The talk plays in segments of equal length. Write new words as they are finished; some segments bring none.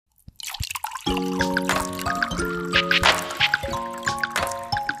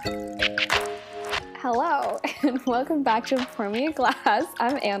Welcome back to Pour Me a Glass.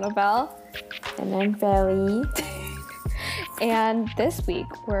 I'm Annabelle. And I'm Belly. And this week,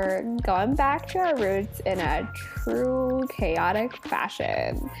 we're going back to our roots in a true chaotic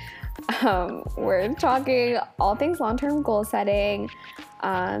fashion. We're talking all things long-term goal setting,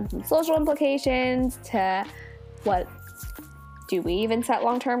 social implications to what do we even set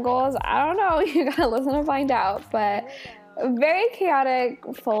long-term goals? I don't know. You gotta listen to find out. But very chaotic,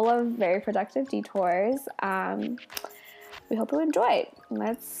 full of very productive detours. We hope you enjoy.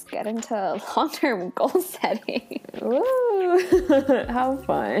 Let's get into long-term goal setting. Woo! How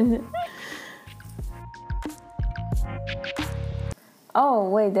fun. Oh,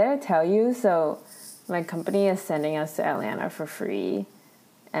 wait, did I tell you? So my company is sending us to Atlanta for free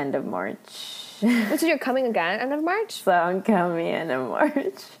end of March. So you're coming again end of March? So I'm coming end of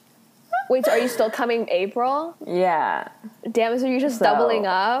March. Wait, so are you still coming April? Yeah. Damn, so you're just doubling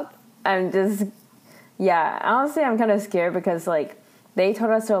up? Honestly, I'm kind of scared because, they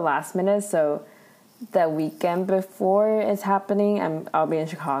told us to last minute, so the weekend before it's happening, I'll be in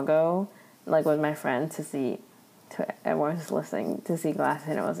Chicago, with my friends everyone's listening, to see Glass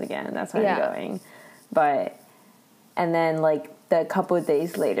Animals again. That's why I'm going. And then, the couple of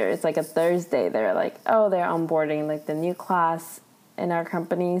days later, it's a Thursday, they're they're onboarding, the new class in our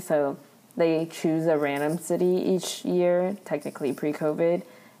company, so they choose a random city each year, technically pre-COVID,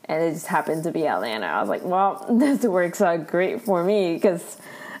 and it just happened to be Atlanta. I was like, well, this works out great for me because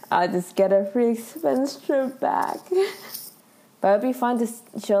I'll just get a free expense trip back. But it'd be fun to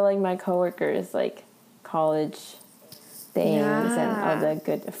show, my coworkers, college things and all the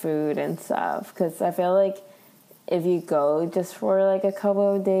good food and stuff. Because I feel like if you go just for, a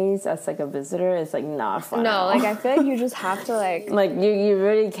couple of days as, a visitor, it's, not fun. No, I feel like you just have to, you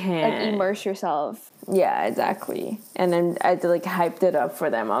really can't. Immerse yourself. Yeah, exactly. And then I hyped it up for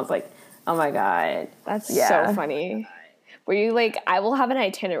them. I was like, oh my God. That's so funny. Were you I will have an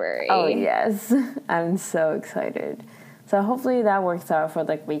itinerary? Oh, yes. I'm so excited. So hopefully that works out for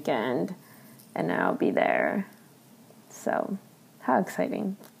weekend and I'll be there. So how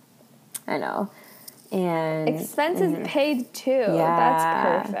exciting. I know. And expenses paid too.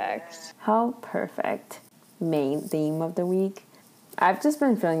 Yeah. That's perfect. How perfect. Main theme of the week. I've just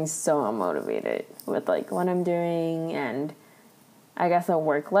been feeling so unmotivated with what I'm doing, and I guess the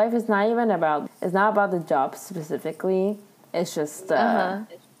work life is not about the job specifically. It's just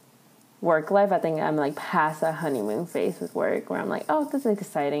work life. I think I'm past that honeymoon phase with work where I'm oh, this is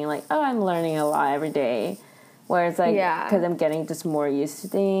exciting. I'm learning a lot every day. Whereas because I'm getting just more used to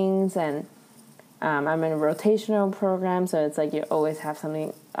things, and I'm in a rotational program, so it's you always have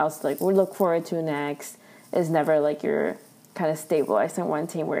something else we look forward to next. It's never you're kind of stabilized in one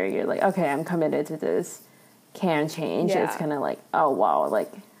team where you're okay, I'm committed to this, can change. It's kind of oh wow,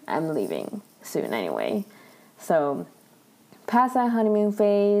 I'm leaving soon anyway. So past that honeymoon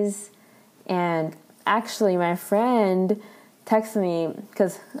phase, and actually my friend texted me,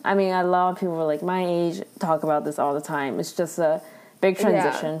 because a lot of people my age talk about this all the time. It's just a big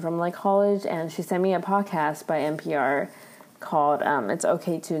transition from college, and she sent me a podcast by NPR called It's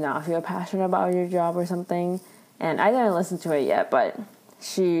Okay to Not Feel Passionate About Your Job or something. And I didn't listen to it yet, but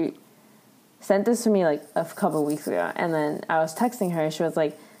she sent this to me a couple weeks ago. And then I was texting her. She was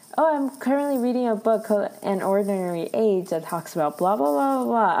oh, I'm currently reading a book called An Ordinary Age that talks about blah, blah, blah, blah,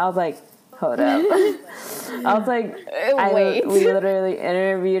 blah. I was hold up. I was wait. We literally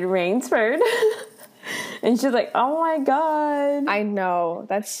interviewed Rainsford. And she's oh my God. I know.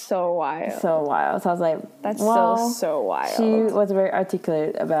 That's so wild. So wild. So I was that's so wild. She was very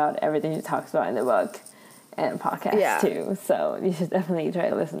articulate about everything she talks about in the book and podcast too. So you should definitely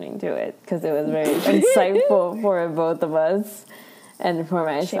try listening to it because it was very insightful for both of us and for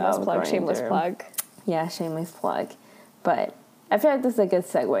myself. Shameless plug. Yeah, shameless plug. But I feel this is a good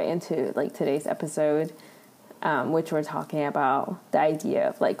segue into today's episode. Which we're talking about the idea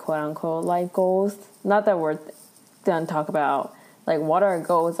of quote unquote life goals. Not that we're done talk about what our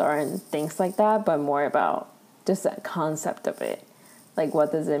goals are and things like that, but more about just that concept of it.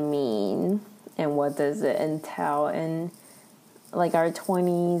 What does it mean and what does it entail in our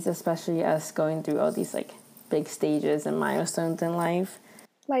 20s, especially us going through all these big stages and milestones in life.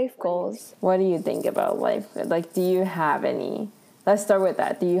 Life goals. What do you think about life? Do you have any? Let's start with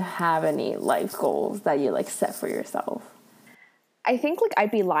that. Do you have any life goals that you set for yourself? I think I'd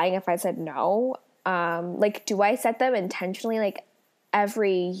be lying if I said no. Do I set them intentionally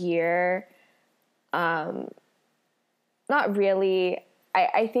every year? Not really.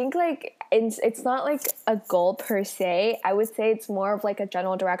 I think it's not a goal per se. I would say it's more of a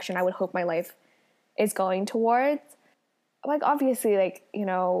general direction I would hope my life is going towards. Obviously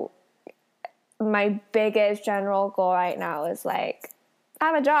my biggest general goal right now is like, I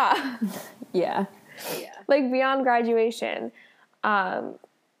have a job. Yeah. Like beyond graduation.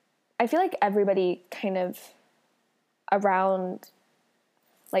 I feel like everybody kind of around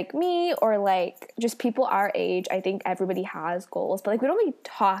like me or like just people our age, I think everybody has goals, but like we don't really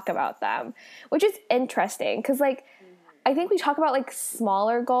talk about them, which is interesting because like I think we talk about like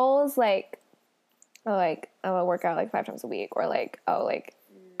smaller goals, like oh, like I'm gonna work out like 5 times a week, or like oh, like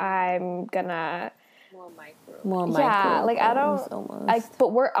I'm gonna More micro. yeah, like I don't almost. like,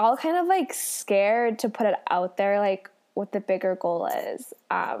 but we're all kind of like scared to put it out there, like what the bigger goal is.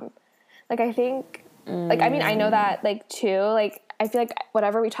 Like I think, like I mean, I know that like too. Like I feel like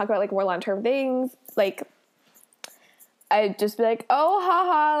whenever we talk about like more long term things, like I just be like, oh,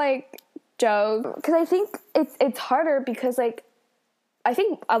 haha, like joke, because I think it's harder because like I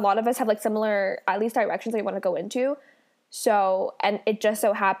think a lot of us have like similar at least directions that we want to go into. So and it just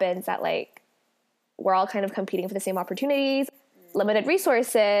so happens that like we're all kind of competing for the same opportunities, limited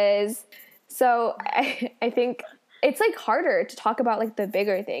resources. So I think it's like harder to talk about like the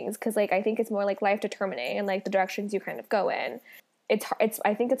bigger things because like I think it's more like life determining and like the directions you kind of go in. It's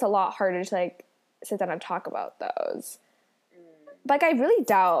I think it's a lot harder to like sit down and talk about those. Like I really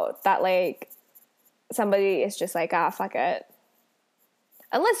doubt that like somebody is just like, ah, fuck it.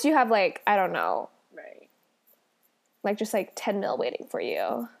 Unless you have like, I don't know. Right. Like just like 10 mil waiting for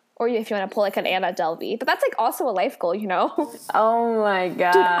you. Or if you want to pull like an Anna Delvey. But that's like also a life goal, you know? Oh my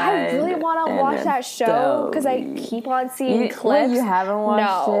god. Dude, I really want to watch that show because I keep on seeing clips. Wait, you haven't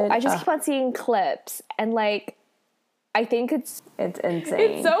watched it? No, I just keep on seeing clips. And like, I think it's insane.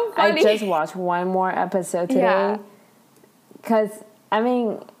 It's so funny. I just watched one more episode today. Yeah. Because, I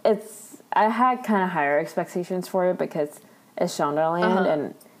mean, I had kind of higher expectations for it because it's Shondaland,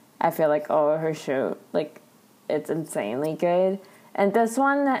 and I feel like, oh, her show, like, it's insanely good. And this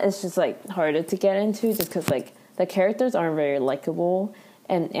one is just, like, harder to get into just because, like, the characters aren't very likable.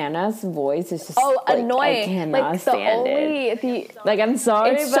 And Anna's voice is just like, annoying. I cannot like, stand it. Like, I'm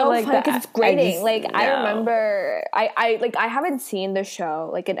sorry, it's but so like funny because it's grating. I no. remember, I haven't seen the show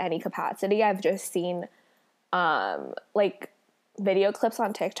like in any capacity. I've just seen, like video clips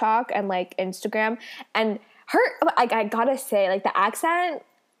on TikTok and like Instagram. And her, like, I gotta say, like the accent,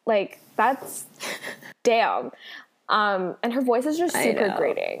 like that's damn. And her voice is just super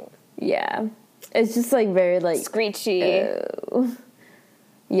grating. Yeah, it's just like very like screechy.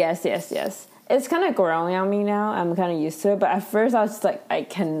 Yes. It's kind of growing on me now. I'm kind of used to it. But at first, I was just like, I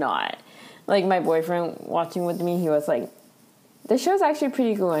cannot. Like, my boyfriend watching with me, he was like, the show's actually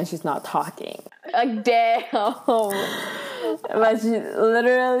pretty cool when she's not talking. Like, damn. But she's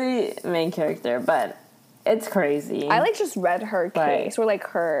literally main character. But it's crazy. I, like, just read her case or, like,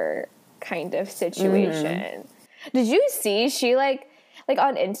 her kind of situation. Did you see she, like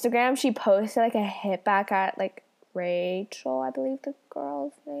on Instagram, she posted, like, a hit back at, like, Rachel, I believe the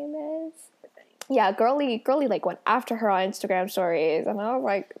girl's name is. Yeah, girly like went after her on Instagram stories, and I was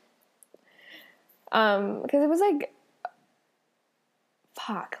like, because it was like,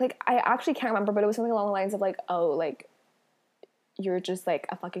 fuck, like I actually can't remember, but it was something along the lines of like, oh, like you're just like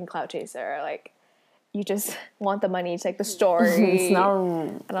a fucking clout chaser, like you just want the money to like the story. It's not,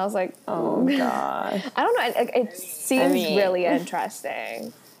 and I was like, oh gosh, I don't know, it seems really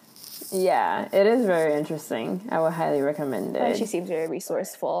interesting. Yeah, it is very interesting. I would highly recommend it. And she seems very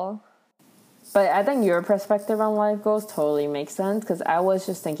resourceful. But I think your perspective on life goals totally makes sense because I was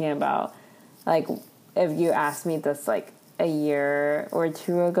just thinking about, like, if you asked me this, like, a year or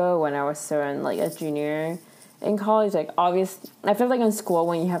two ago when I was still in, like, a junior in college, like, I feel like in school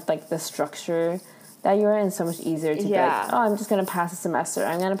when you have, like, the structure that you're in, it's so much easier to be like, oh, I'm just going to pass a semester.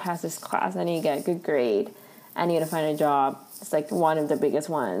 I'm going to pass this class. I need to get a good grade. I need to find a job. It's like one of the biggest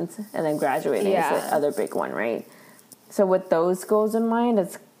ones, and then graduating is the other big one, right? So with those goals in mind,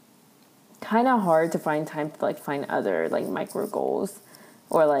 it's kind of hard to find time to like find other like micro goals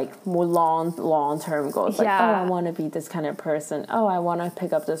or like more long-term goals. Like, oh, I want to be this kind of person. Oh, I want to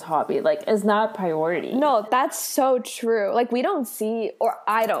pick up this hobby. Like, it's not priority. No, that's so true. Like, we don't see, or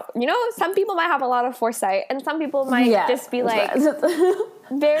I don't. You know, some people might have a lot of foresight, and some people might just be like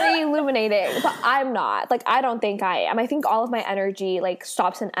very illuminating. But I'm not. Like, I don't think I am. I think all of my energy like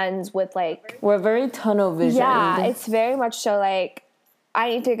stops and ends with like, we're very tunnel vision. Yeah, it's very much so like I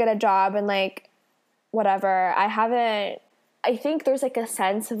need to get a job and like whatever. I think there's like a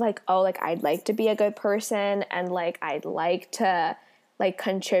sense of like, oh, like I'd like to be a good person and like I'd like to like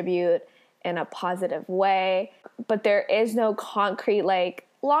contribute in a positive way, but there is no concrete like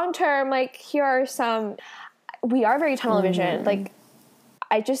long term like here are some. We are very tunnel vision. Like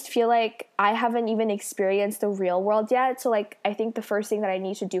I just feel like I haven't even experienced the real world yet. So like, I think the first thing that I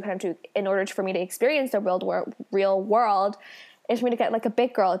need to do in order for me to experience the real world is for me to get like a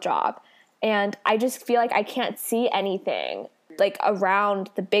big girl job. And I just feel like I can't see anything like around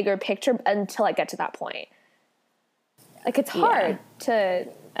the bigger picture until I get to that point. Like, it's hard to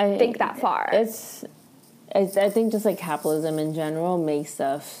think that far. I think just like capitalism in general makes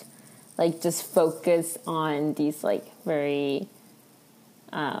stuff like just focus on these like very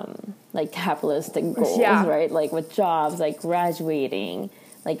like capitalistic goals, right? Like with jobs, like graduating,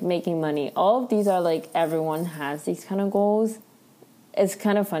 like making money. All of these are like, everyone has these kind of goals. It's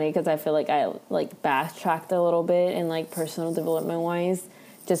kind of funny because I feel like I like backtracked a little bit in like personal development wise,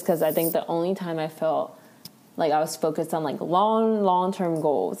 just because I think the only time I felt like I was focused on like long-term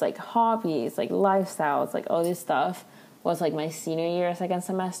goals, like hobbies, like lifestyles, like all this stuff, was like my senior year, second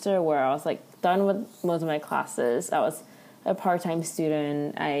semester, where I was like done with most of my classes. I was a part-time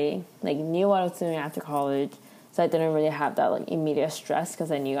student. I like knew what I was doing after college, so I didn't really have that like immediate stress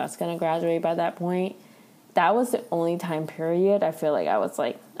because I knew I was gonna graduate by that point. That was the only time period I feel like I was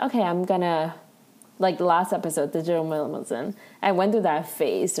like, okay, I'm gonna, like last episode, digital minimalism. I went through that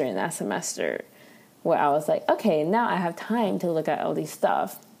phase during that semester where I was like, okay, now I have time to look at all these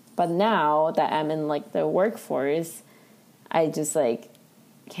stuff. But now that I'm in like the workforce, I just like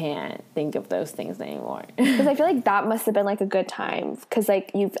can't think of those things anymore. Because I feel like that must have been like a good time, because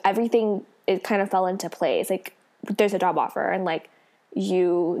like everything, it kind of fell into place. Like there's a job offer and like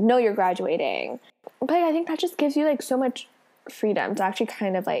you know you're graduating, but I think that just gives you like so much freedom to actually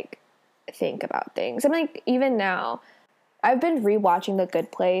kind of like think about things. And like even now I've been rewatching The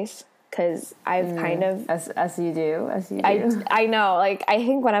Good Place because I've kind of as you do. I know, like I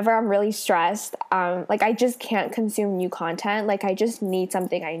think whenever I'm really stressed, like I just can't consume new content. Like I just need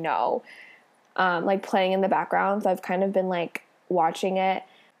something I know like playing in the background. So I've kind of been like watching it,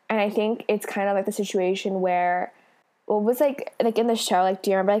 and I think it's kind of like the situation where what was like in the show, like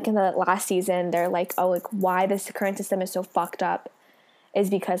do you remember like in the last season they're like, oh, like why this current system is so fucked up is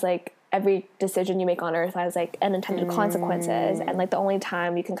because like every decision you make on earth has like unintended consequences, and like the only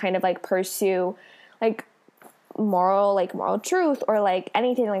time you can kind of like pursue like moral truth or like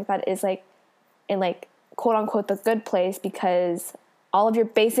anything like that is like in like quote unquote the good place, because all of your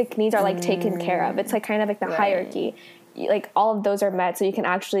basic needs are like taken care of. It's like kind of like the hierarchy, like all of those are met so you can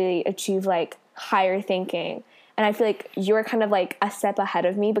actually achieve like higher thinking. And I feel like you're kind of like a step ahead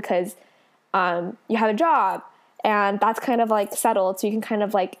of me because you have a job and that's kind of like settled, so you can kind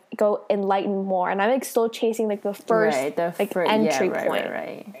of like go enlighten more. And I'm like still chasing like the first entry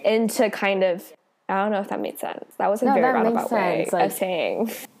point into kind of, I don't know if that made sense. That was a very roundabout way of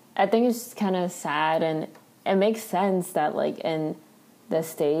saying. I think it's just kind of sad, and it makes sense that like in the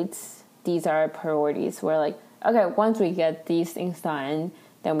States these are priorities where like, okay, once we get these things done,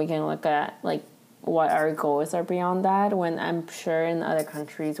 then we can look at like what our goals are beyond that, when I'm sure in other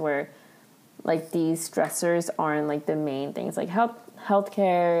countries where like these stressors aren't like the main things, like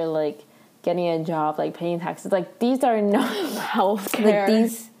healthcare, like getting a job, like paying taxes, like these are not healthcare. Like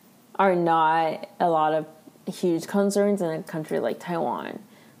these are not a lot of huge concerns in a country like Taiwan,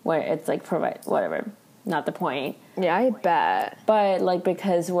 where it's like whatever, not the point. Yeah, I bet. But like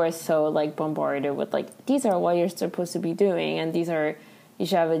because we're so like bombarded with like, these are what you're supposed to be doing, and these are, you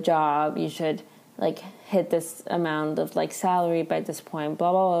should have a job, you should like hit this amount of like salary by this point,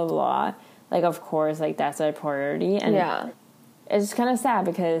 blah blah blah blah. Like of course like that's a priority, and it's kind of sad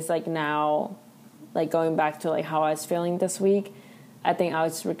because like now, like going back to like how I was feeling this week, I think I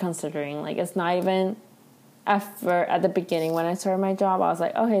was reconsidering like it's not even at the beginning when I started my job, I was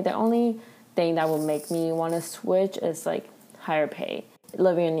like, okay, the only thing that will make me want to switch is like higher pay.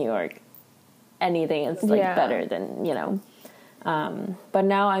 Living in New York, anything is like better than, you know. But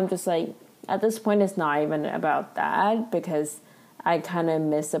now I'm just like, at this point it's not even about that, because I kind of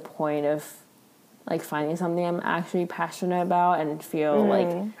miss the point of like finding something I'm actually passionate about and feel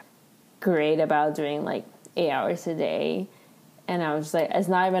like great about doing like 8 hours a day. And I was just like, it's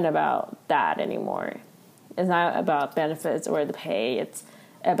not even about that anymore. It's not about benefits or the pay. It's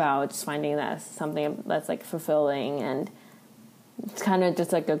about just finding that something that's like fulfilling, and it's kind of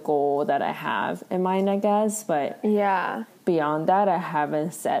just like a goal that I have in mind, I guess. But beyond that, I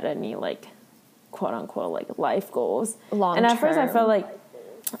haven't set any like quote unquote like life goals. And at first I felt like,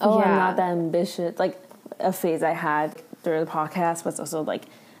 I'm not that ambitious. Like a phase I had through the podcast was also like,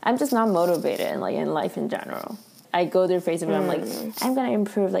 I'm just not motivated and like in life in general. I go through phases where I'm like, I'm gonna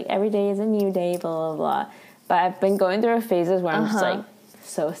improve, like every day is a new day, blah blah blah. But I've been going through phases where I'm just like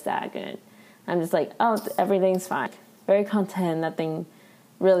so stagnant. I'm just like, oh, everything's fine, very content, nothing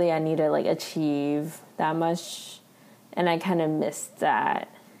really I need to like achieve that much And I kind of missed that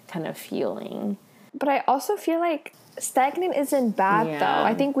kind of feeling. But I also feel like stagnant isn't bad, though.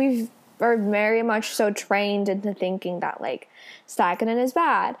 I think are very much so trained into thinking that, like, stagnant is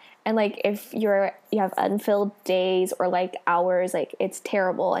bad. And, like, if you have unfilled days or, like, hours, like, it's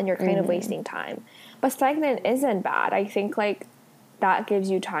terrible and you're kind of wasting time. But stagnant isn't bad. I think, like, that gives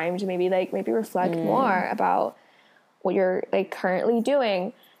you time to maybe reflect more about what you're, like, currently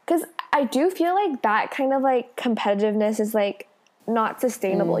doing. Because I do feel like that kind of, like, competitiveness is, like, not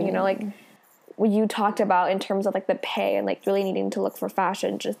sustainable, you know, like, what you talked about in terms of, like, the pay and, like, really needing to look for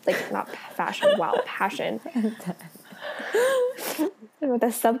fashion, just, like, not fashion, passion.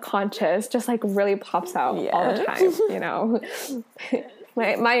 The subconscious just, like, really pops out all the time, you know?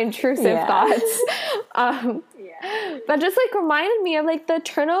 my intrusive thoughts. But just, like, reminded me of, like, the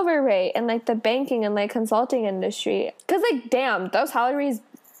turnover rate and, like, the banking and, like, consulting industry. Because, like, damn, those salaries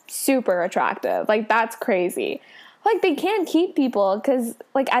super attractive. Like, that's crazy. Like, they can't keep people because,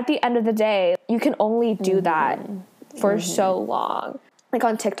 like, at the end of the day, you can only do that for so long. Like,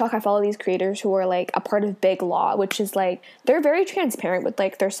 on TikTok, I follow these creators who are, like, a part of Big Law, which is, like, they're very transparent with,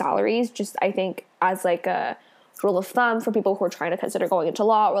 like, their salaries, just, I think, as, like, a rule of thumb for people who are trying to consider going into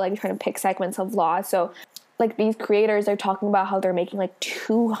law or, like, trying to pick segments of law. So, like, these creators are talking about how they're making, like,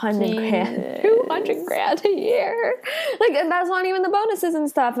 200 grand a year. Like, and that's not even the bonuses and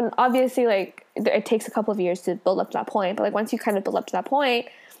stuff. And obviously, like, it takes a couple of years to build up to that point. But, like, once you kind of build up to that point,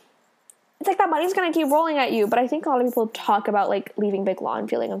 it's like that money's going to keep rolling at you. But I think a lot of people talk about, like, leaving Big Law and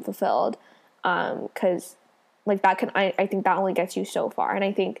feeling unfulfilled. Because, like, that can, I think that only gets you so far. And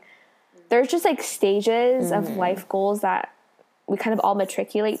I think there's just, like, stages of life goals that we kind of all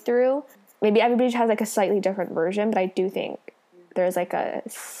matriculate through. Maybe everybody has, like, a slightly different version, but I do think there's, like, a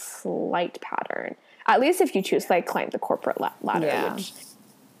slight pattern. At least if you choose to, like, climb the corporate ladder, which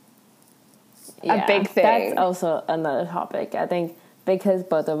a big thing. That's also another topic. I think because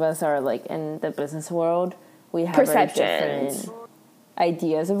both of us are, like, in the business world, we have very different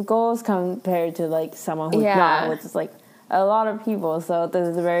ideas of goals compared to, like, someone who's not, which is, like, a lot of people. So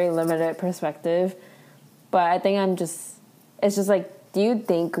there's a very limited perspective. But I think it's just, like, do you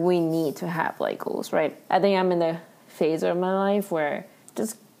think we need to have, like, goals, right? I think I'm in the phase of my life where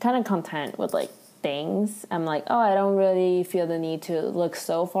just kind of content with, like, things. I'm like, oh, I don't really feel the need to look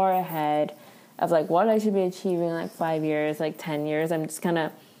so far ahead of, like, what I should be achieving, like, 5 years, like, 10 years. I'm just kind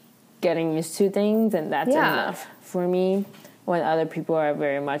of getting used to things, and that's enough for me. When other people are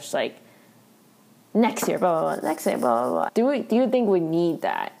very much, like, next year, blah, blah, blah, next year, blah, blah, blah. Do you think we need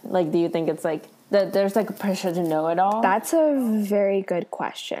that? Like, do you think it's, like, that there's, like, a pressure to know it all? That's a very good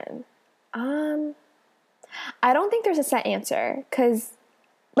question. I don't think there's a set answer because,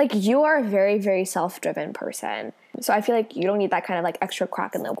 like, you are a very, very self-driven person. So I feel like you don't need that kind of, like, extra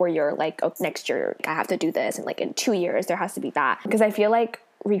crack in the where you're like, oh, next year I have to do this, and, like, in 2 years there has to be that. Because I feel like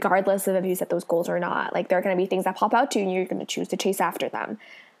regardless of if you set those goals or not, like, there are going to be things that pop out to you and you're going to choose to chase after them.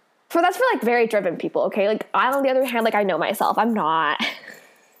 That's for, like, very driven people, okay? Like, I, on the other hand, like, I know myself. I'm not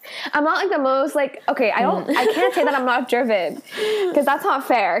like the most, like, okay, I can't say that I'm not driven because that's not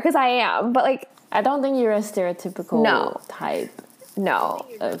fair because I am, but, like, I don't think you're a stereotypical type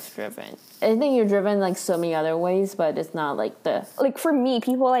of driven. I think you're driven, like, so many other ways, but it's not, like, like, for me,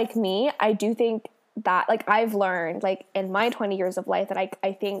 people like me, I do think that, like, I've learned, like, in my 20 years of life that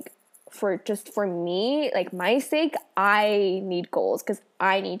I think for me, like, my sake, I need goals because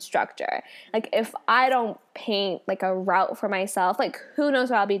I need structure. Like, if I don't paint, like, a route for myself, like, who knows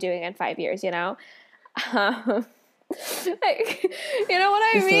what I'll be doing in 5 years, you know? Like, you know what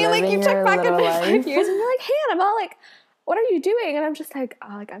I just mean? Like, you check back in 5 years and you're like, hey, Annabelle, like, what are you doing? And I'm just like,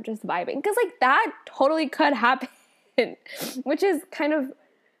 oh, like, I'm just vibing. Because, like, that totally could happen, which is kind of,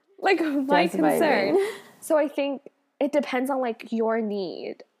 like, my concern. So I think it depends on, like, your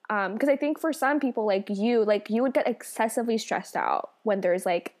need. Because I think for some people, like, you would get excessively stressed out when there's,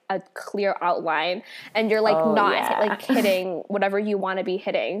 like, a clear outline and you're, like, like, hitting whatever you want to be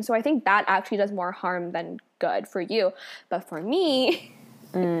hitting. So I think that actually does more harm than good for you. But for me,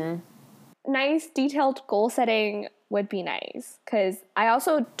 nice detailed goal setting would be nice. Because I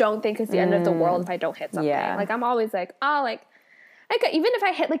also don't think it's the end of the world if I don't hit something. Yeah. Like, I'm always like, oh, like, even if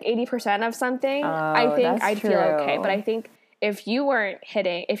I hit, like, 80% of something, I think I'd feel okay. But I think if you were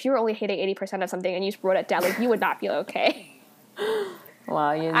only hitting 80% of something and you just wrote it down, like, you would not feel okay.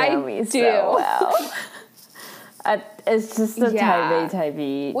 Wow, you know me so well. It's just a type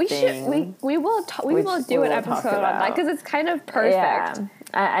B thing. We will do an episode on that because it's kind of perfect.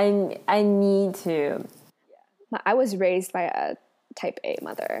 Yeah, I need to. I was raised by a type A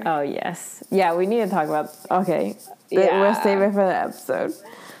mother. Oh yes, yeah. We need to talk about. Okay, we'll save it for the episode.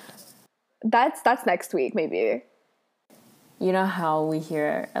 That's next week maybe. you know how we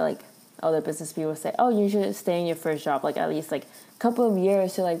hear like other business people say, oh, you should stay in your first job like at least like a couple of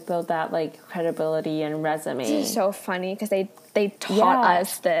years to like build that like credibility and resume. This is so funny because they taught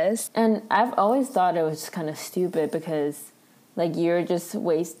us this. And I've always thought it was kind of stupid because like you're just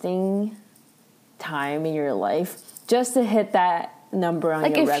wasting time in your life just to hit that number on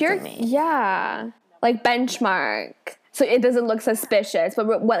like your if resume. Like benchmark. So it doesn't look suspicious,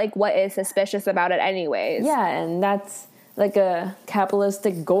 but what is suspicious about it anyways? Yeah, and that's like a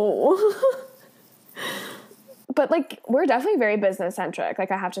capitalistic goal. But like we're definitely very business centric.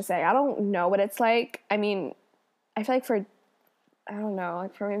 Like I have to say, I don't know what it's like. I mean, I feel like for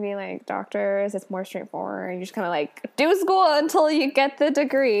maybe like doctors, it's more straightforward. You just kind of like do school until you get the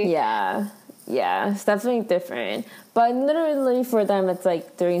degree. Yeah, it's definitely different. But literally for them, it's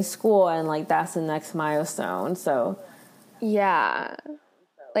like during school and like that's the next milestone. So yeah,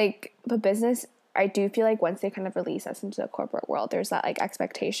 like but business, I do feel like once they kind of release us into the corporate world, there's that like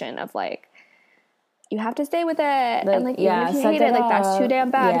expectation of like you have to stay with it, and like even if you hate it, like that's too damn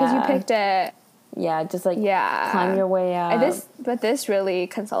bad because you picked it. Yeah, just like climb your way up. But this really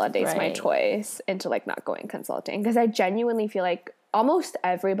consolidates my choice into like not going consulting because I genuinely feel like almost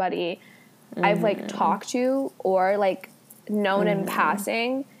everybody I've like talked to or like known in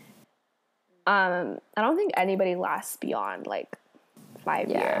passing, I don't think anybody lasts beyond like 5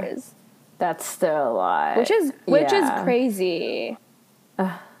 years. That's still a lot. Which is crazy.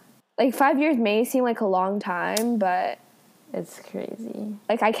 Like 5 years may seem like a long time, but it's crazy.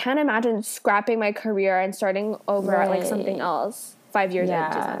 Like I can't imagine scrapping my career and starting over at like something else 5 years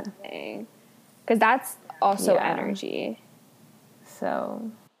into something. Because that's also energy.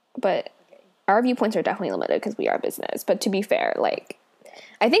 So, but our viewpoints are definitely limited because we are business. But to be fair, like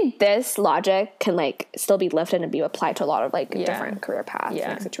I think this logic can like still be lifted and be applied to a lot of like different career paths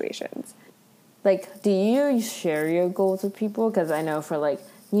and situations. Like, do you share your goals with people? Because I know for like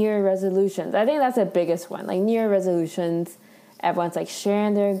New Year resolutions, I think that's the biggest one. Like New Year resolutions, everyone's like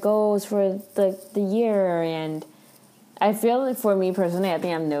sharing their goals for the year, and I feel like for me personally, I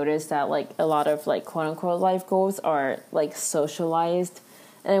think I've noticed that like a lot of like quote unquote life goals are like socialized,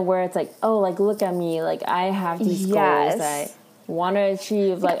 and where it's like, oh, like look at me, like I have these goals that I want to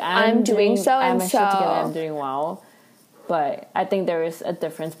achieve, like I'm doing so and so. I'm doing well. But I think there is a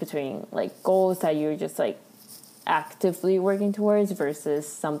difference between like goals that you're just like actively working towards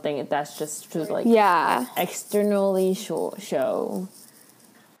versus something that's just to like externally show.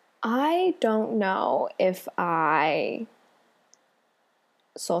 I don't know if I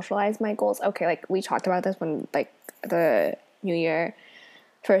socialize my goals. Okay, like we talked about this when like the new year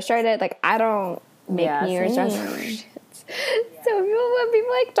first started. Like I don't make New Year's resolutions. So when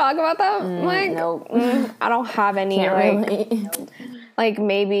people like talk about that, I'm like, nope. I don't have any. Can't like, really. Like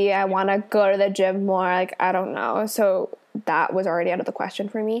maybe I want to go to the gym more. Like I don't know. So that was already out of the question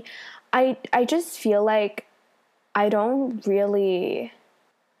for me. I just feel like I don't really,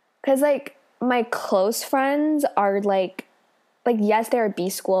 because like my close friends are like yes, they're B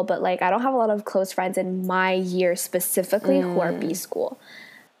school, but like I don't have a lot of close friends in my year specifically who are B school.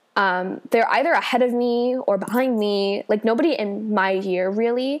 They're either ahead of me or behind me, like nobody in my year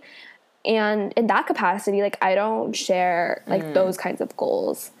really. And in that capacity, like I don't share like those kinds of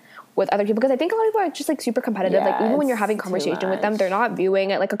goals with other people because I think a lot of people are just like super competitive. Like even when you're having conversation with them, they're not viewing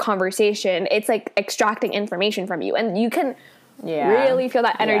it like a conversation. It's like extracting information from you, and you can really feel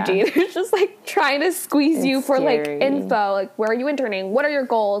that energy. They're just like trying to squeeze you for like info. Like where are you interning? What are your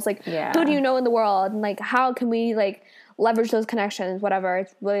goals? Like who do you know in the world? And like how can we like leverage those connections, whatever.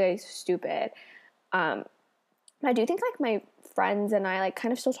 It's really stupid. I do think like my friends and I like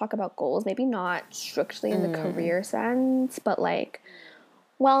kind of still talk about goals, maybe not strictly in the career sense, but like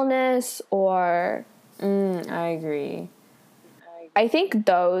wellness or I agree. I think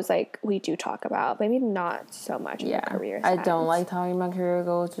those like we do talk about, maybe not so much in the career sense. I don't like talking about career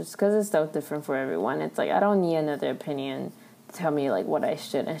goals just because it's so different for everyone. It's like I don't need another opinion to tell me like what I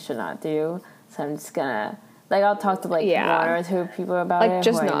should and should not do. So I'm just gonna like I'll talk to like one or two people about like, it.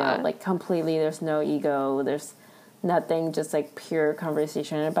 Just who not I know, like completely. There's no ego. There's nothing. Just like pure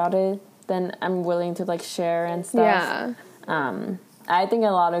conversation about it. Then I'm willing to like share and stuff. Yeah. I think a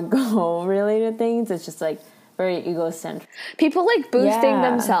lot of goal related things. It's just like very egocentric. People like boosting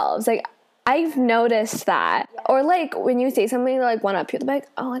themselves. Like I've noticed that. Or like when you say something like one up, you're like,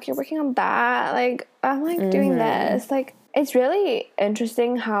 oh, like you're working on that. Like I'm like doing this. Like it's really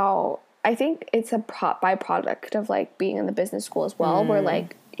interesting how. I think it's a byproduct of like being in the business school as well, where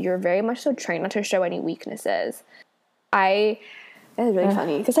like you're very much so trained not to show any weaknesses. It is really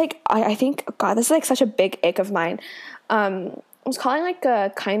funny because like I think God, this is like such a big ick of mine. I was calling like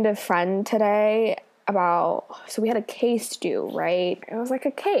a kind of friend today, about, so we had a case due, right? It was like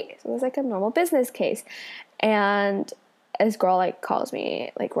a case. It was like a normal business case. And this girl like calls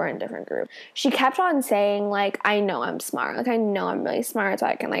me, like we're in a different group. She kept on saying like, I know I'm smart. Like I know I'm really smart so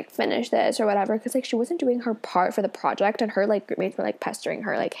I can like finish this or whatever. Cause like she wasn't doing her part for the project and her like groupmates were like pestering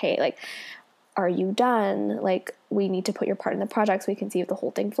her like, hey, like, are you done? Like we need to put your part in the project so we can see if the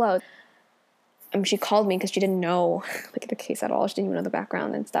whole thing flows. And she called me because she didn't know like the case at all. She didn't even know the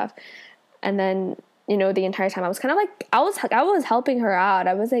background and stuff. And then, you know, the entire time I was kind of like, I was helping her out.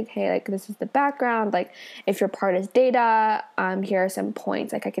 I was like, hey, like this is the background. Like if your part is data, here are some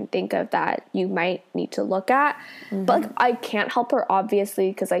points like I can think of that you might need to look at. Mm-hmm. But like I can't help her obviously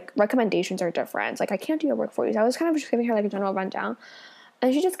because like recommendations are different. Like I can't do your work for you. So I was kind of just giving her like a general rundown.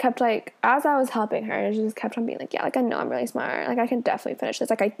 And she just kept like, as I was helping her, she just kept on being like, yeah, like I know I'm really smart. Like I can definitely finish this.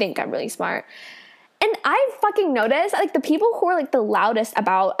 Like I think I'm really smart. And I fucking noticed, like, the people who are, like, the loudest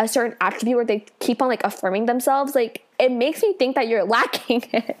about a certain attribute where they keep on, like, affirming themselves, like, it makes me think that you're lacking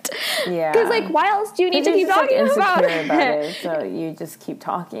it. Yeah. Because, like, why else do you need to keep talking about it? So you just keep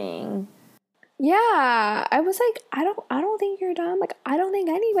talking. Yeah. I was like, I don't think you're dumb. Like, I don't think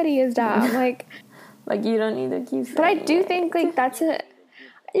anybody is dumb. Like, you don't need to keep saying but I do think, like, that's it.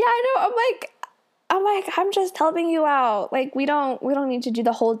 Yeah, I know. I'm like, I'm just helping you out. Like, we don't need to do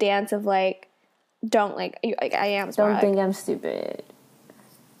the whole dance of, like, don't like I am smart. Don't think I'm stupid.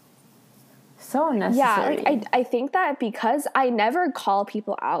 So unnecessary. Yeah, like I think that because I never call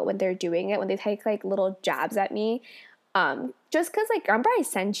people out when they're doing it, when they take like little jabs at me, just because like remember I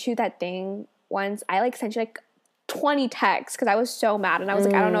sent you that thing once. I like sent you like 20 texts because I was so mad and I was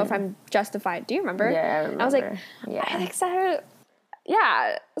like I don't know if I'm justified. Do you remember? Yeah, I remember. I was like I like sent her.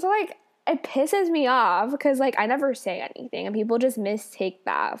 Yeah, so like it pisses me off because like I never say anything and people just mistake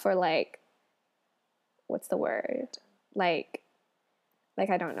that for like. What's the word? Like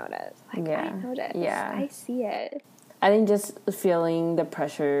I don't notice. Like, yeah. I notice. Yeah. I see it. I think just feeling the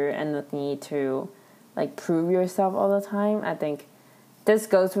pressure and the need to, like, prove yourself all the time. I think this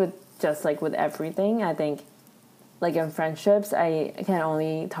goes with just, like, with everything. I think, like, in friendships, I can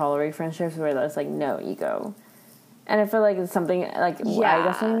only tolerate friendships where there's, like, no ego. And I feel like it's something, like, I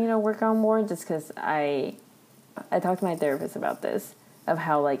definitely need to work on more just because I talked to my therapist about this. Of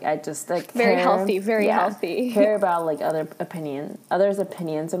how like I just like very healthy care about like others'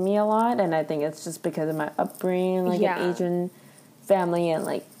 opinions of me a lot, and I think it's just because of my upbringing, like an Asian family, and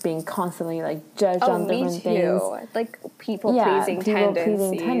like being constantly like judged on different things, like people pleasing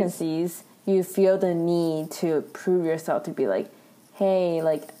tendencies. You feel the need to prove yourself to be like, hey,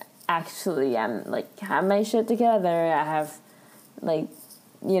 like actually I'm like have my shit together. I have like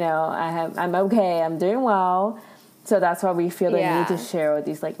I'm okay. I'm doing well. So that's why we feel the need to share with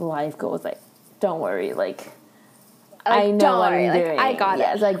these like life goals. Like, don't worry. Like I know what I'm doing. I got it.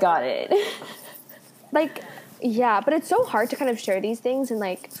 Yes, I got it. Like, yeah, but it's so hard to kind of share these things in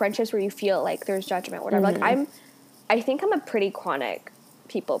like friendships where you feel like there's judgment, whatever. Mm-hmm. Like I think I'm a pretty chronic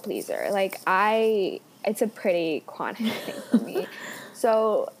people pleaser. Like it's a pretty chronic thing for me.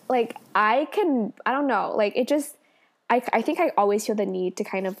 So like I don't know. Like it just I think I always feel the need to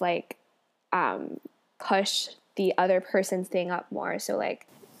kind of like push the other person's thing up more. So like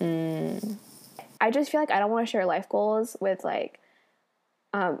I just feel like I don't want to share life goals with like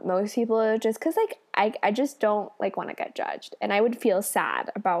most people just because like I just don't like want to get judged, and I would feel sad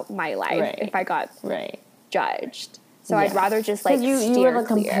about my life if I got judged. So I'd rather just like you would like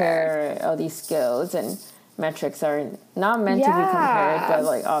compare all these skills and metrics are not meant to be compared, but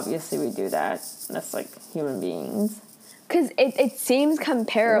like obviously we do that. That's like human beings. Because it seems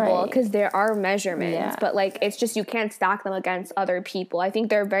comparable because there are measurements, but like it's just you can't stack them against other people. I think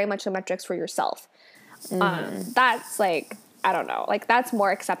they're very much the metrics for yourself. That's like I don't know, like that's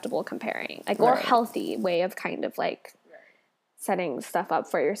more acceptable comparing, like or healthy way of kind of like setting stuff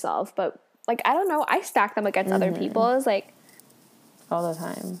up for yourself. But like I don't know, I stack them against other people's like all the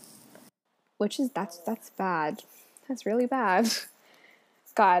time, which is that's bad. That's really bad.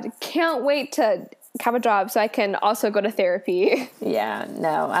 God, can't wait to have a job so I can also go to therapy. Yeah,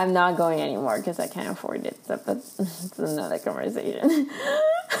 no, I'm not going anymore because I can't afford it. So that's another conversation.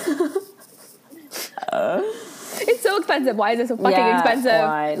 It's so expensive. Why is it so fucking expensive?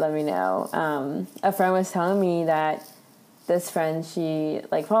 Why? Let me know. A friend was telling me that this friend, she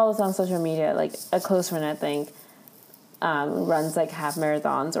like follows on social media, like a close friend, I think, runs like half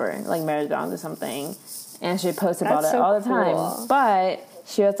marathons or like marathons or something, and she posts about it all the time. But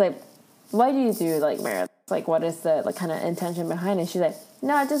she was like, why do you do like marathons? Like, what is the like kind of intention behind it? She's like,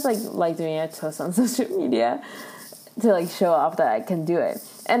 no, I just like doing it to post on social media to like show off that I can do it.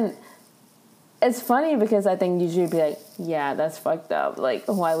 And it's funny because I think usually you'd be like, yeah, that's fucked up. Like,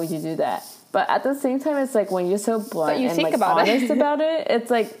 why would you do that? But at the same time, it's like when you're so blunt you and think like about honest it. about it, it's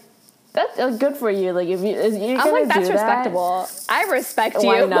like that's good for you. Like if you're I'm gonna like, that's do respectable. I respect that, you.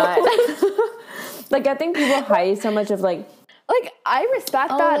 why not? Like I think people hide so much of like I respect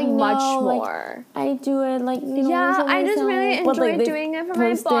that much more. I do it like Yeah, I just really enjoy doing it for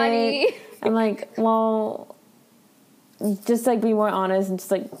my body. I'm like, well, just like be more honest and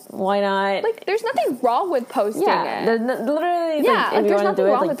just like why not? Like there's nothing wrong with posting it. Literally. Yeah, like, if there's you nothing do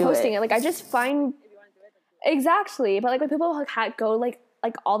it, wrong like, with posting it. Like I just find exactly, but like when people like go like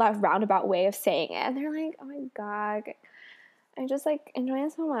all that roundabout way of saying it, and they're like, oh my god, I just like enjoy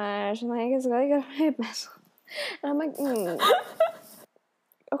it so much, and like it's really good for my mental. And I'm like,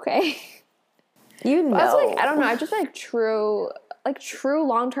 okay. You know, But also, like, I don't know. I just feel like true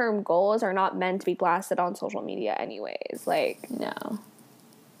long-term goals are not meant to be blasted on social media, anyways. Like, no,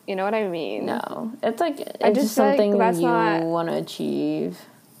 you know what I mean? no, it's like I it's just just feel like something that's you not- want to achieve.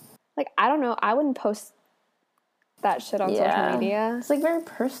 Like, I don't know. I wouldn't post that shit on social media. It's like very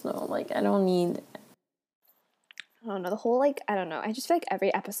personal. Like I don't need. I don't know. The whole like I don't know. I just feel like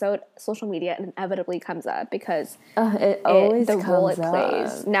every episode, social media inevitably comes up because It always the comes role it up.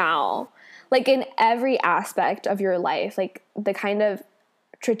 plays now, like in every aspect of your life, like the kind of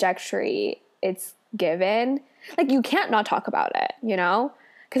trajectory it's given, like you can't not talk about it, you know?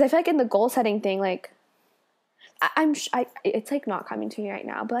 Because I feel like in the goal setting thing, like it's like not coming to me right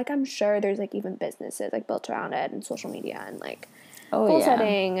now, but like I'm sure there's like even businesses like built around it and social media and like goal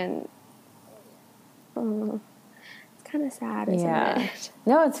setting and. Kind of sad, isn't it?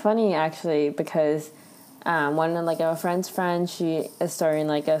 No, it's funny actually because one of like a friend's friend, she is starting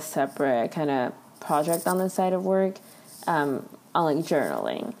like a separate kind of project on the side of work on like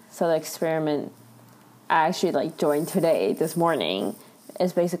journaling. So the experiment I actually like joined today this morning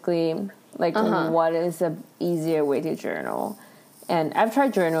is basically like what is a easier way to journal. And I've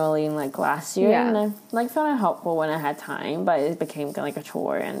tried journaling like last year and I like found it helpful when I had time, but it became like a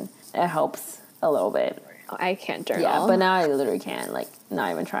chore and it helps a little bit. I can't journal. Yeah, but now I literally can't, like, not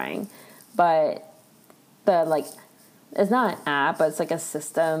even trying. But it's not an app, but it's like a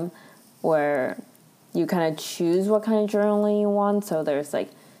system where you kind of choose what kind of journaling you want. So there's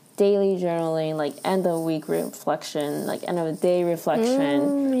like daily journaling, like end of week reflection, like end of the day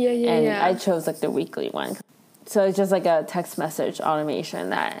reflection. I chose like the weekly one. So it's just like a text message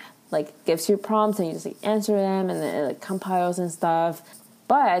automation that like gives you prompts and you just like answer them and then it like compiles and stuff.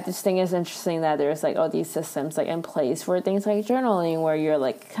 But I just think it's interesting that there's like all these systems like in place for things like journaling where you're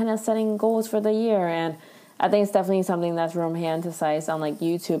like kind of setting goals for the year. And I think it's definitely something that's romanticized on like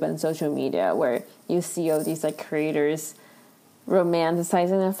YouTube and social media where you see all these like creators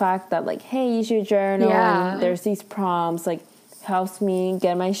romanticizing the fact that like, hey, you should journal and there's these prompts like helps me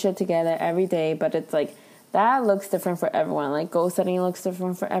get my shit together every day. But it's like that looks different for everyone. Like goal setting looks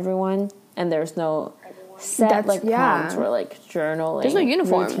different for everyone and there's no set like prompts or like journaling there's no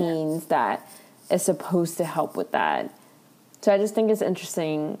uniform routines that is supposed to help with that. So I just think it's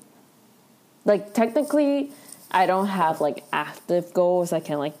interesting. Like technically I don't have like active goals I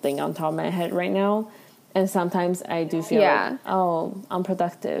can like think on top of my head right now, and sometimes I do feel like, oh, I'm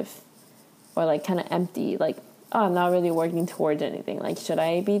productive or like kind of empty, like, oh, I'm not really working towards anything, like should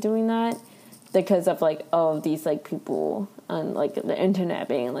I be doing that? Because of like all of these like people on like the internet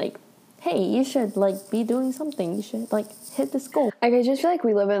being like, hey, you should, like, be doing something. You should, like, hit this goal. Like, I just feel like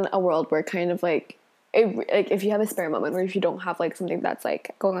we live in a world where kind of, like, if you have a spare moment or if you don't have, like, something that's,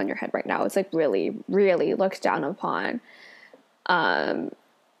 like, going on your head right now, it's, like, really, really looked down upon. Like,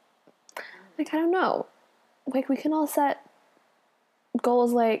 I don't know. Like, we can all set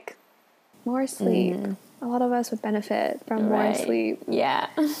goals, like, more sleep. A lot of us would benefit from more sleep. Yeah.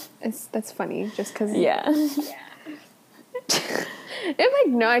 That's funny, just because... Yeah. I have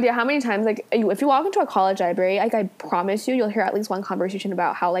like no idea how many times like if you walk into a college library, like I promise you'll hear at least one conversation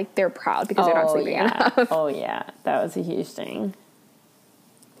about how like they're proud because they're not sleeping enough. Oh yeah, that was a huge thing.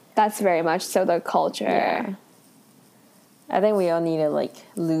 That's very much so the culture. Yeah. I think we all need to like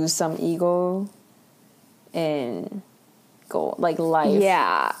lose some ego and goal, like life.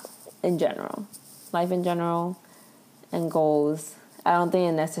 Yeah. In general, life in general, and goals. I don't think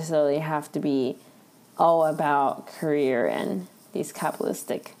it necessarily have to be all about career and these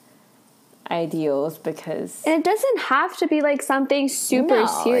capitalistic ideals because... And it doesn't have to be, like, something super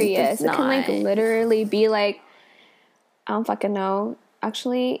serious. It can, like, literally be, like, I don't fucking know.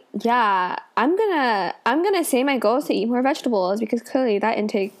 Actually, yeah, I'm gonna say my goal is to eat more vegetables because clearly that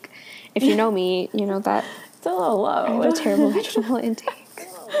intake, if you know me, you know that... It's a little low. I have a terrible vegetable intake.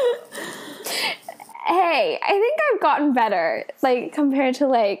 Hey, I think I've gotten better, like, compared to,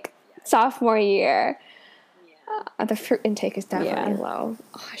 like, sophomore year. The fruit intake is definitely low.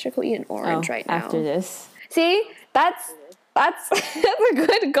 Oh, I should go eat an orange right now. After this. See? That's that's a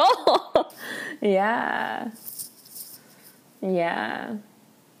good goal. Yeah. Yeah.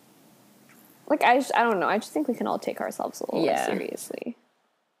 Like, I don't know. I just think we can all take ourselves a little less seriously.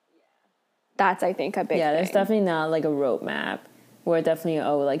 That's, I think, a big thing. There's definitely not, like, a roadmap. We're definitely,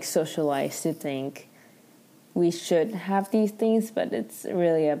 like, socialized to think we should have these things, but it's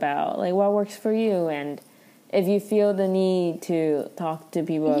really about, like, what works for you. And if you feel the need to talk to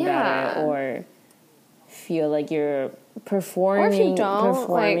people about it, or feel like you're performing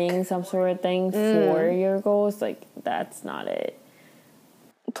some sort of thing for your goals, like, that's not it.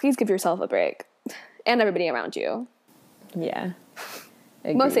 Please give yourself a break. And everybody around you. Yeah.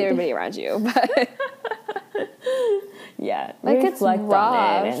 Agreed. Mostly everybody around you, but yeah, like, it's rough.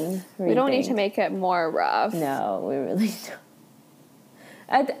 On it and we don't need to make it more rough. No, we really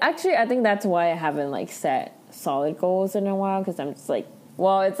don't. I think that's why I haven't, like, set solid goals in a while, because I'm just like,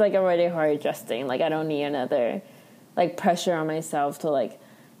 well, it's, like, already hard adjusting. Like, I don't need another, like, pressure on myself to, like,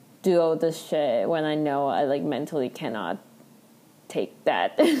 do all this shit when I know I, like, mentally cannot take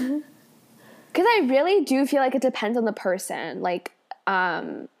that. Because I really do feel like it depends on the person. Like,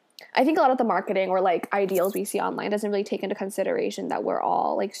 I think a lot of the marketing or, like, ideals we see online doesn't really take into consideration that we're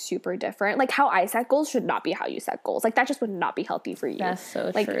all, like, super different. Like, how I set goals should not be how you set goals. Like, that just would not be healthy for you. That's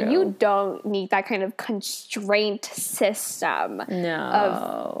so like, true. Like, you don't need that kind of constraint system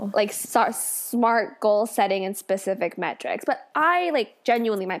of, like, smart goal setting and specific metrics. But I, like,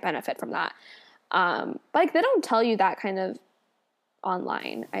 genuinely might benefit from that. But, like, they don't tell you that kind of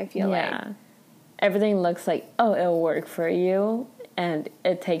online, I feel like. Everything looks like, oh, it'll work for you. And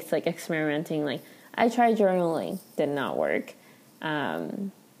it takes, like, experimenting. Like, I tried journaling. Did not work. I,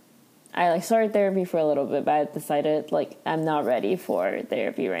 like, started therapy for a little bit, but I decided, like, I'm not ready for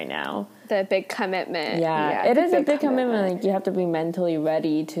therapy right now. The big commitment. Yeah, it is a big commitment. Like, you have to be mentally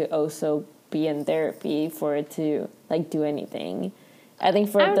ready to also be in therapy for it to, like, do anything. I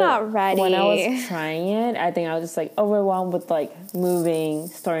think I'm not ready. When I was trying it, I think I was just, like, overwhelmed with, like, moving,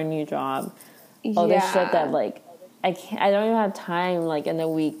 starting a new job. All this shit that, like, I don't even have time, like, in a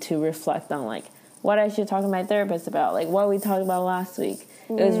week to reflect on, like, what I should talk to my therapist about, like, what we talked about last week.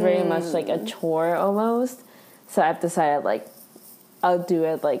 It was very much, like, a chore almost. So I've decided, like, I'll do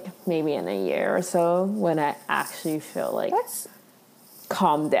it, like, maybe in a year or so when I actually feel, like,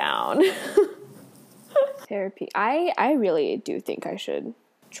 calm down. Therapy. I really do think I should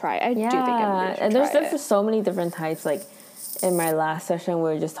try. I do think I should and there's so many different types. Like, in my last session, we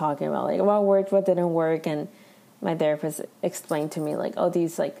were just talking about, like, what worked, what didn't work, and my therapist explained to me, like, oh,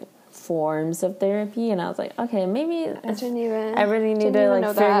 these, like, forms of therapy, and I was like, okay, maybe I really need to, like,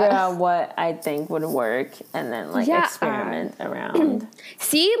 figure out what I think would work, and then, like, experiment around.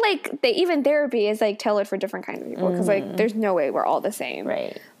 See, like, even therapy is, like, tailored for different kinds of people, because like, there's no way we're all the same,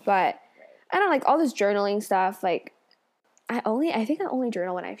 right? But I don't know, like, all this journaling stuff, like, I think I only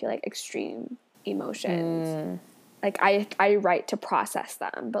journal when I feel like extreme emotions. Like, I write to process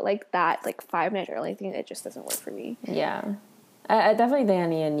them, but, like, that, like, 5-minute journaling thing, it just doesn't work for me. Yeah. I definitely think I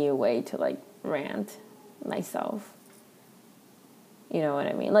need a new way to, like, rant myself. You know what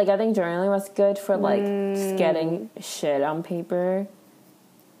I mean? Like, I think journaling was good for, like, just getting shit on paper.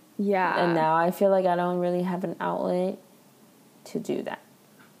 Yeah. And now I feel like I don't really have an outlet to do that.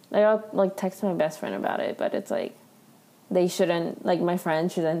 Like, I'll, like, text my best friend about it, but it's, like, they shouldn't, like, my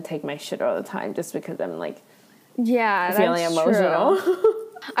friends shouldn't take my shit all the time just because I'm, like, feeling emotional.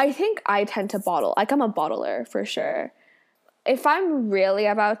 I think I tend to bottle. Like, I'm a bottler for sure. If I'm really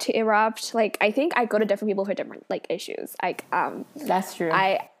about to erupt, like, I think I go to different people for different, like, issues. Like, that's true.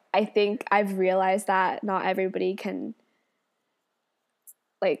 I think I've realized that not everybody can,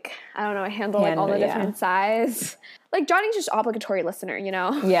 like, I don't know, handle like all the different sides. Like, Johnny's just obligatory listener, you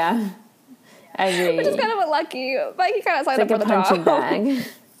know? Yeah. I agree. Which is kind of unlucky, but he kind of signed up for the job.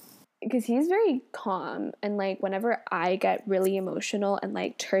 Because he's very calm, and, like, whenever I get really emotional and,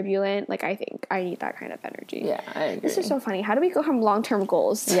 like, turbulent, like, I think I need that kind of energy. Yeah, I agree. This is so funny. How do we go from long-term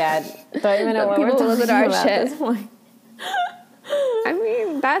goals? Yeah, don't even know what we're talking about at this point. I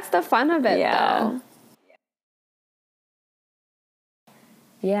mean, that's the fun of it, though.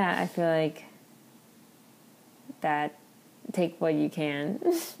 Yeah, I feel like that, take what you can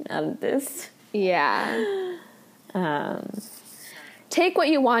out of this. Yeah. Take what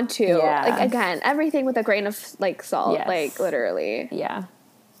you want to. Yeah. Like, again, everything with a grain of, like, salt. Yes. Like, literally. Yeah.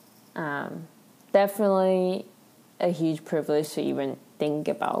 Definitely a huge privilege to even think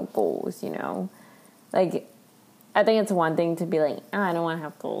about goals, you know? Like, I think it's one thing to be like, oh, I don't want to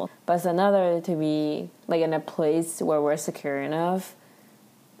have goals. But it's another to be, like, in a place where we're secure enough,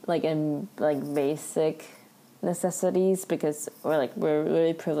 like, in, like, basic necessities because we're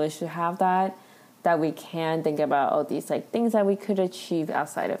really privileged to have that we can think about all these like things that we could achieve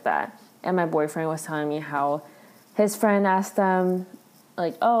outside of that. And my boyfriend was telling me how his friend asked them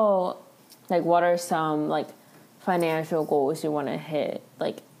like, oh, like what are some like financial goals you want to hit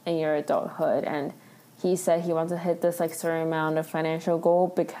like in your adulthood, and he said he wanted to hit this like certain amount of financial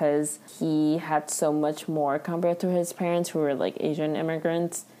goal because he had so much more compared to his parents who were like Asian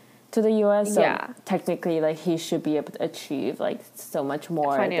immigrants to the U.S. So technically, like he should be able to achieve like so much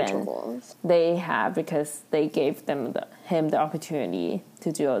more financial goals they have because they gave him the opportunity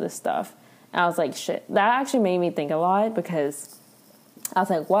to do all this stuff. And I was like, shit, that actually made me think a lot because I was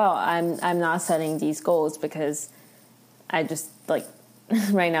like, wow, I'm not setting these goals because I just like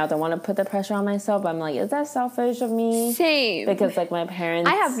right now don't want to put the pressure on myself. I'm like, is that selfish of me? Same. Because like my parents,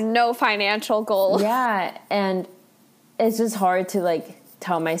 I have no financial goals. Yeah, and it's just hard to like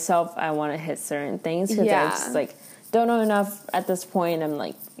tell myself I want to hit certain things because I just like don't know enough at this point. I'm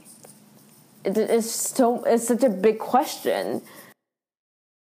like, it's such a big question.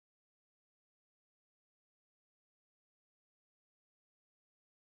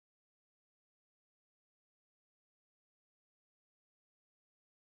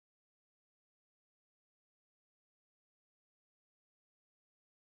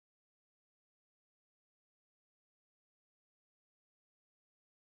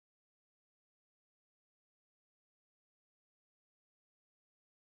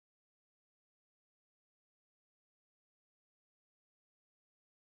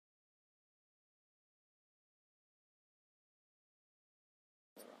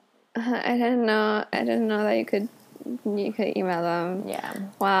 I didn't know that you could email them. Yeah.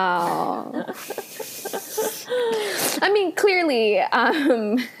 Wow. I mean, clearly,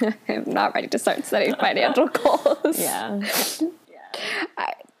 I'm not ready to start setting financial goals. Yeah.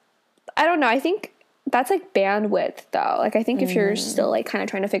 I don't know. I think that's like bandwidth, though. Like, I think if you're still like kind of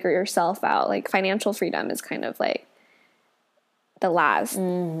trying to figure yourself out, like financial freedom is kind of like the last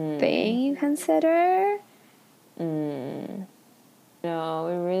thing you consider. No,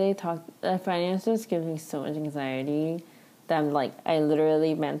 we really talked. Finances gives me so much anxiety that I'm like, I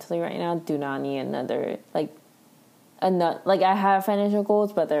literally mentally right now do not need another like I have financial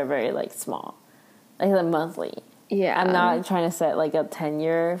goals, but they're very like small, like the monthly. Yeah, I'm not trying to set like a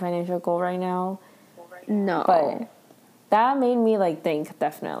 10-year financial goal right now. No, but that made me like think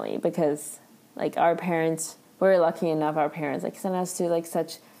definitely because like our parents, we're lucky enough. Our parents like sent us to like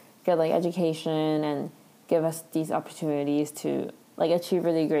such good like education and give us these opportunities to like achieve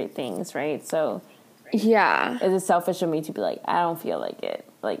really great things, right? So yeah, is it selfish of me to be like, I don't feel like it,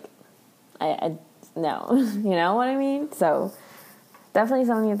 like I no, you know what I mean? So definitely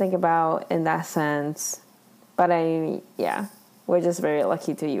something to think about in that sense. But we're just very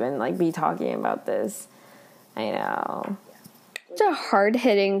lucky to even like be talking about this. I know. It's a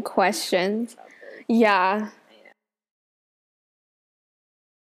hard-hitting question. Yeah.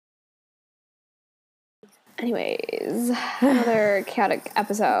 Anyways, another chaotic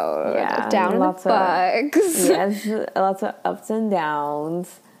episode. Yeah, Down in the bugs. Yes, lots of ups and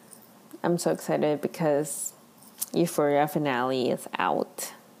downs. I'm so excited because Euphoria finale is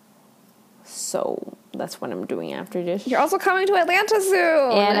out. So that's what I'm doing after this. You're also coming to Atlanta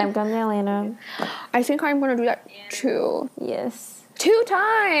soon. And I'm going to Atlanta. I think I'm going to do that too. Yes. 2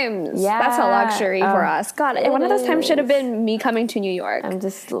 times. Yeah. That's a luxury for us. God, one of those times should have been me coming to New York. I'm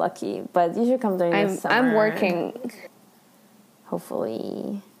just lucky. But you should come during the summer. I'm working.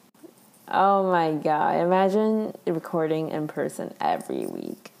 Hopefully. Oh my God. Imagine recording in person every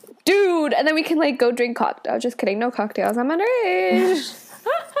week. Dude, and then we can like go drink cocktails. Just kidding, no cocktails. I'm underage.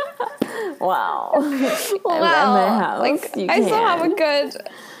 Wow. Wow. At my house, like, you I can. still have a good...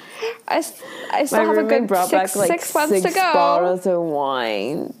 I still have a good brought back like 6 months to six go. bottles of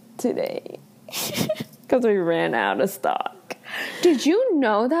wine today because we ran out of stock. Did you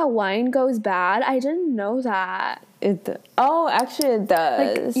know that wine goes bad? I didn't know that. Actually it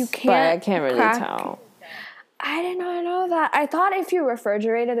does. Like, you can't. But I can't really tell. I did not know that. I thought if you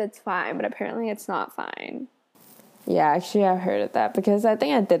refrigerate it, it's fine, but apparently it's not fine. Yeah, actually I've heard of that because I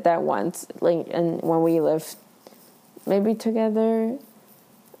think I did that once, like, and when we lived maybe together.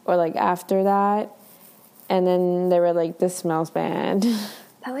 Or like after that, and then they were like, "This smells bad."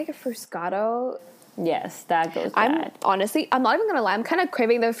 That like a Fruscato. Yes, that goes bad. Honestly, I'm not even gonna lie. I'm kind of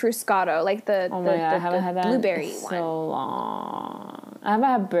craving the Fruscato, like the I haven't had that blueberry in one. so long. I haven't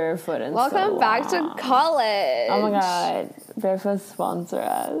had Barefoot in so long. Welcome back to college. Oh my God, Barefoot sponsor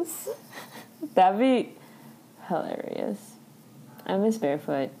us. That'd be hilarious. I miss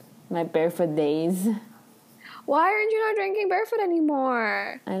Barefoot. My Barefoot days. Why aren't you not drinking barefoot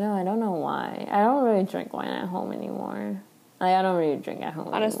anymore? I know, I don't know why. I don't really drink wine at home anymore. Like, I don't really drink at home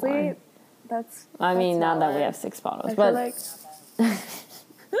Honestly, anymore. that's I mean, now that we valid. have 6 bottles. I But feel like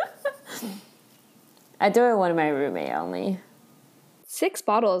I do it with my roommate only. 6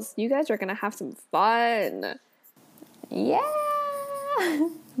 bottles. You guys are gonna have some fun. Yeah!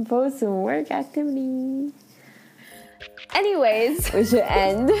 Both some work activities. Anyways, We should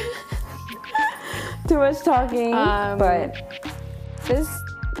end. Too much talking. But this,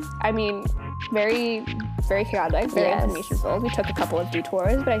 I mean, very, very chaotic, very Yes. information filled. We took a couple of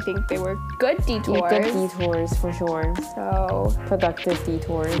detours, but I think they were good detours. good detours for sure. So, Productive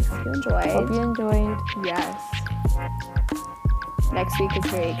detours. hope you enjoyed. Hope you enjoyed. Yes. Next week is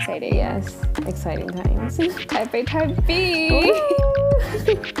very exciting. Yes, exciting times. Type A, Type B.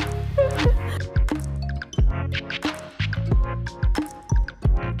 Woo!